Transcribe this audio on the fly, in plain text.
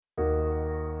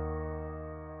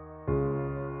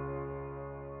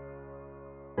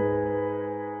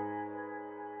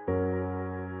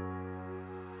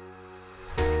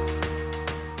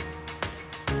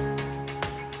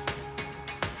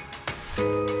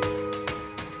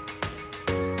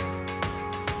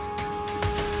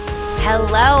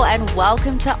Hello and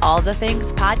welcome to All the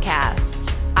Things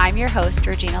podcast. I'm your host,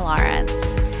 Regina Lawrence.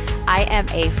 I am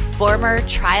a former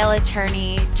trial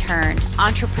attorney turned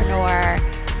entrepreneur,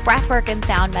 breathwork and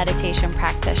sound meditation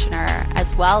practitioner,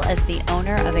 as well as the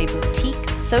owner of a boutique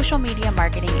social media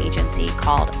marketing agency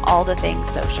called All the Things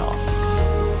Social.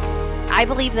 I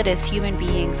believe that as human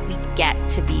beings, we get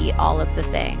to be all of the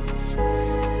things.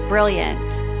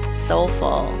 Brilliant,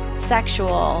 soulful,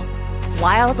 sexual,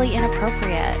 wildly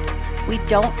inappropriate. We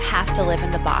don't have to live in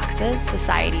the boxes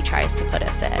society tries to put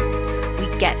us in. We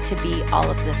get to be all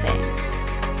of the things.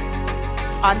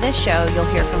 On this show, you'll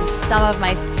hear from some of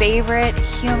my favorite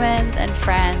humans and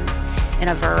friends in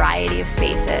a variety of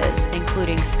spaces,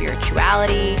 including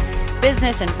spirituality,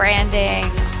 business and branding,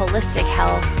 holistic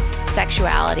health,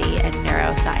 sexuality, and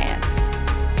neuroscience.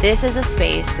 This is a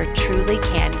space for truly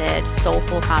candid,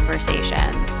 soulful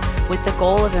conversations with the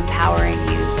goal of empowering you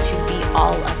to be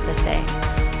all of the things.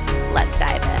 Let's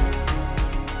dive in.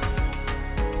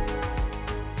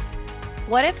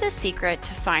 What if the secret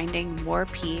to finding more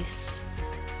peace,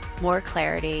 more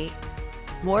clarity,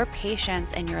 more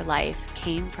patience in your life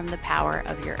came from the power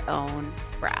of your own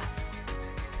breath?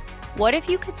 What if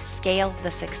you could scale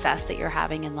the success that you're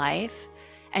having in life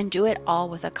and do it all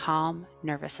with a calm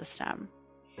nervous system?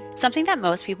 Something that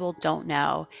most people don't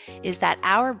know is that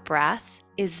our breath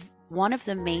is one of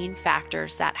the main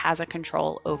factors that has a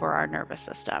control over our nervous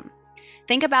system.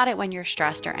 Think about it when you're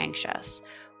stressed or anxious.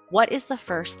 What is the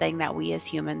first thing that we as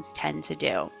humans tend to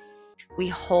do? We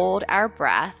hold our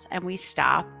breath and we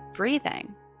stop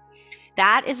breathing.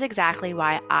 That is exactly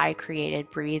why I created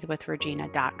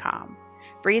breathewithregina.com.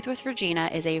 Breathe with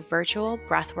Regina is a virtual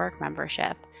breathwork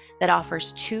membership that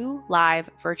offers 2 live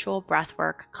virtual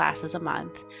breathwork classes a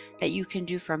month that you can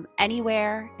do from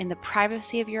anywhere in the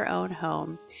privacy of your own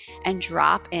home and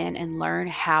drop in and learn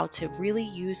how to really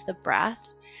use the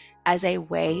breath as a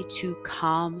way to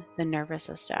calm the nervous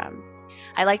system.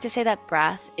 I like to say that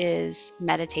breath is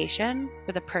meditation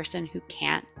for the person who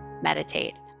can't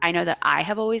meditate. I know that I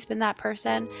have always been that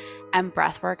person, and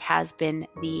breathwork has been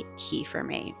the key for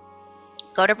me.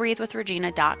 Go to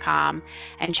breathewithregina.com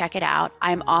and check it out.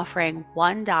 I'm offering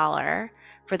 $1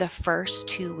 for the first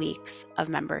 2 weeks of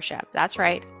membership. That's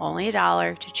right, only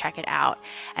 $1 to check it out.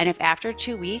 And if after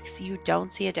 2 weeks you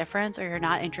don't see a difference or you're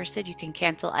not interested, you can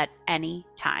cancel at any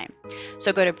time.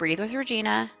 So go to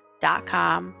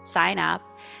breathewithregina.com, sign up,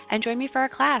 and join me for a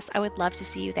class. I would love to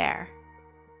see you there.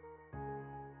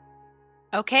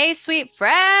 Okay, sweet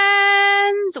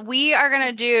friends, we are going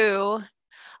to do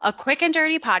a quick and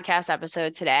dirty podcast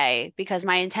episode today because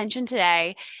my intention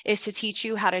today is to teach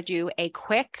you how to do a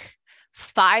quick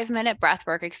 5-minute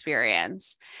breathwork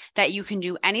experience that you can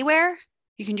do anywhere.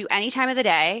 You can do any time of the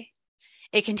day.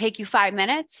 It can take you 5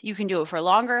 minutes. You can do it for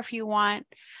longer if you want.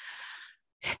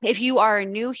 If you are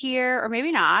new here, or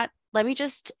maybe not, let me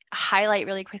just highlight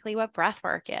really quickly what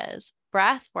breathwork is.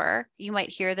 Breathwork, you might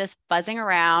hear this buzzing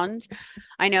around.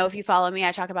 I know if you follow me,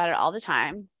 I talk about it all the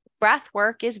time. Breath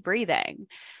work is breathing.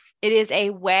 It is a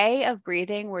way of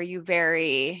breathing where you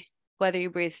vary, whether you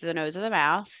breathe through the nose or the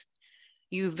mouth,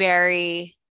 you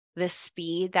vary the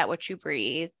speed at which you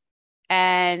breathe,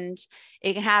 and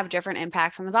it can have different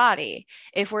impacts on the body.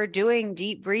 If we're doing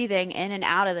deep breathing in and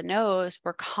out of the nose,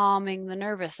 we're calming the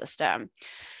nervous system.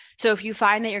 So if you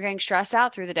find that you're getting stressed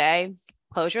out through the day,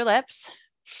 close your lips.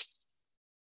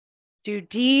 Do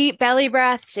deep belly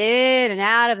breaths in and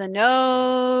out of the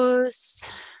nose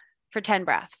for 10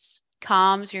 breaths.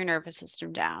 Calms your nervous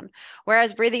system down.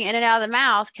 Whereas breathing in and out of the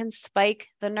mouth can spike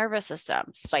the nervous system.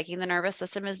 Spiking the nervous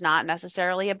system is not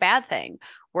necessarily a bad thing.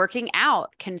 Working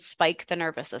out can spike the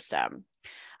nervous system.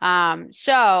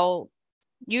 So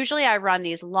usually I run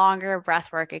these longer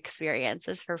breathwork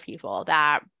experiences for people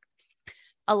that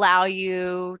allow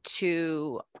you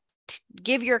to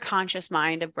give your conscious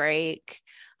mind a break.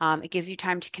 It gives you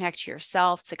time to connect to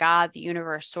yourself, to God, the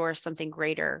universe, source, something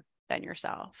greater than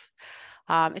yourself.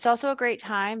 It's also a great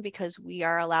time because we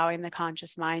are allowing the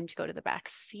conscious mind to go to the back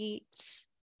seat.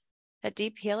 That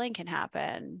deep healing can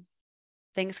happen.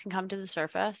 Things can come to the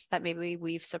surface that maybe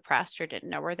we've suppressed or didn't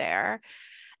know were there,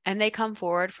 and they come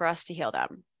forward for us to heal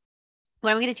them.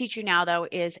 What I'm going to teach you now, though,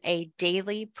 is a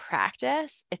daily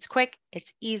practice. It's quick,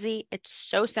 it's easy, it's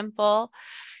so simple.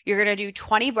 You're going to do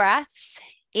 20 breaths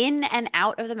in and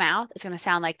out of the mouth. It's going to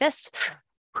sound like this.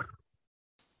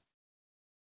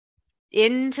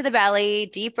 Into the belly,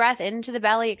 deep breath into the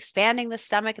belly, expanding the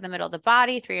stomach in the middle of the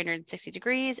body, 360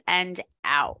 degrees, and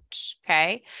out.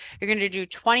 Okay. You're going to do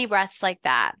 20 breaths like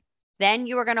that. Then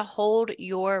you are going to hold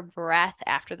your breath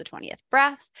after the 20th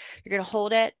breath. You're going to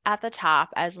hold it at the top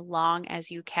as long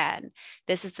as you can.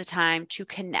 This is the time to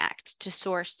connect, to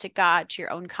source, to God, to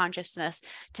your own consciousness,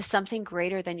 to something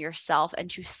greater than yourself, and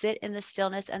to sit in the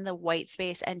stillness and the white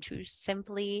space and to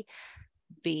simply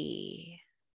be.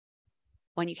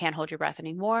 When you can't hold your breath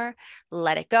anymore,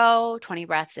 let it go. 20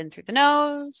 breaths in through the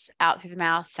nose, out through the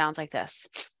mouth. Sounds like this.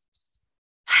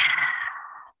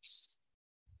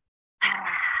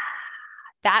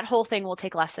 That whole thing will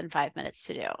take less than 5 minutes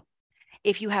to do.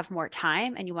 If you have more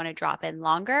time and you want to drop in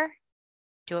longer,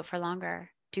 do it for longer.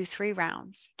 Do 3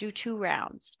 rounds, do 2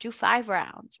 rounds, do 5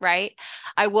 rounds, right?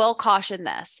 I will caution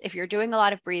this. If you're doing a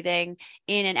lot of breathing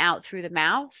in and out through the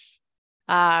mouth,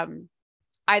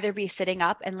 either be sitting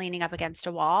up and leaning up against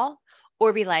a wall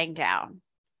or be laying down.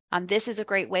 This is a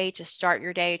great way to start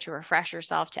your day, to refresh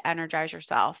yourself, to energize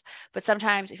yourself. But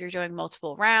sometimes if you're doing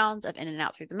multiple rounds of in and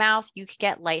out through the mouth, you could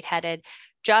get lightheaded.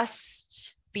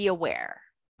 Just be aware,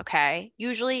 okay?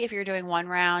 Usually if you're doing 1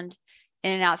 round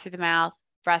in and out through the mouth,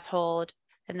 breath hold,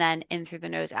 and then in through the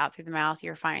nose, out through the mouth,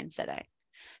 you're fine sitting.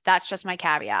 That's just my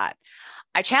caveat.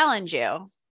 I challenge you,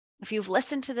 if you've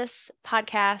listened to this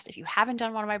podcast, if you haven't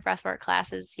done one of my breathwork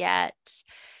classes yet,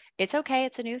 it's okay.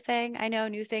 It's a new thing. I know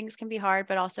new things can be hard,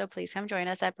 but also please come join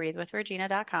us at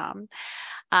breathewithregina.com.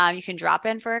 You can drop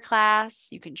in for a class.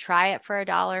 You can try it for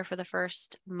 $1 for the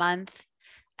first month,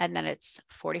 and then it's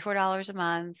 $44 a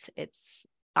month. It's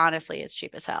honestly, it's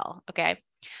cheap as hell. Okay.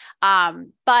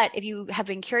 But if you have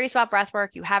been curious about breathwork,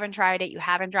 you haven't tried it, you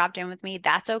haven't dropped in with me,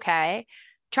 that's okay.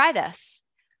 Try this.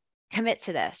 Commit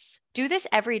to this. Do this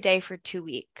every day for 2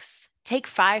 weeks. Take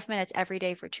 5 minutes every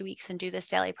day for 2 weeks and do this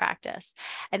daily practice.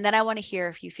 And then I want to hear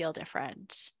if you feel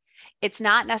different. It's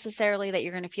not necessarily that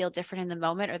you're going to feel different in the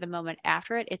moment or the moment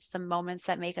after it. It's the moments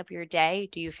that make up your day.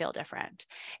 Do you feel different?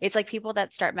 It's like people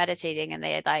that start meditating and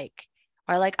they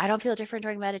are like, I don't feel different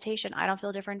during meditation. I don't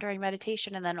feel different during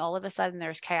meditation. And then all of a sudden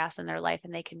there's chaos in their life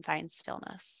and they can find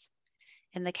stillness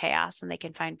in the chaos and they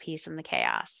can find peace in the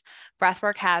chaos.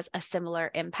 Breathwork has a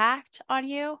similar impact on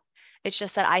you. It's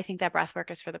just that I think that breathwork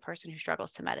is for the person who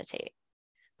struggles to meditate,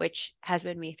 which has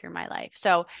been me through my life.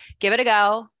 So give it a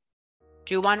go.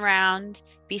 Do 1 round,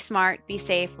 be smart, be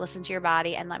safe, listen to your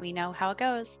body, and let me know how it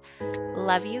goes.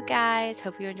 Love you guys.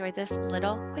 Hope you enjoyed this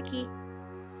little quickie.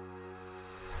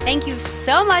 Thank you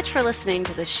so much for listening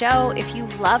to the show. If you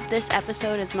love this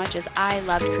episode as much as I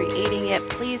loved creating it,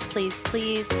 please, please,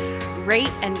 please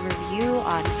rate and review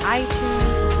on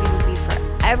iTunes. We will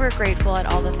be forever grateful at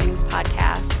All the Things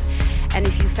Podcasts. And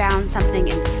if you found something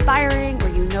inspiring or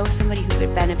you know somebody who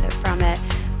could benefit from it,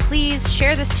 please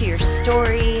share this to your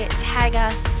story, tag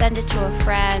us, send it to a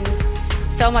friend.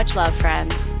 So much love,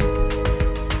 friends.